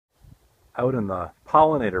Out in the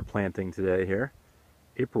pollinator planting today here,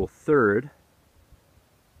 April 3rd,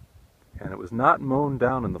 and it was not mown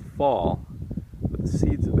down in the fall, but the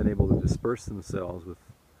seeds have been able to disperse themselves with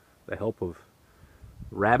the help of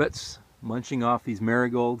rabbits munching off these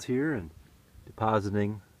marigolds here and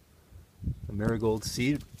depositing the marigold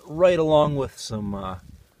seed right along with some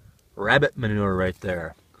rabbit manure right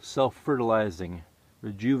there. Self-fertilizing,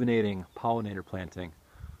 rejuvenating pollinator planting.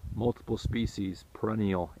 Multiple species,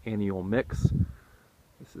 perennial annual mix.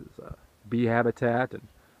 This is bee habitat and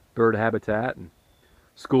bird habitat and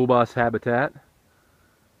school bus habitat.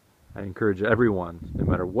 I encourage everyone, no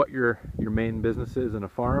matter what your main business is in a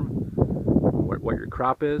farm, what your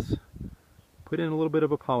crop is, put in a little bit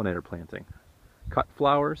of a pollinator planting. Cut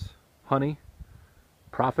flowers, honey,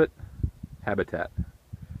 profit, habitat.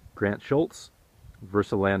 Grant Schultz,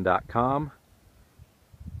 Versaland.com.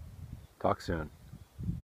 Talk soon.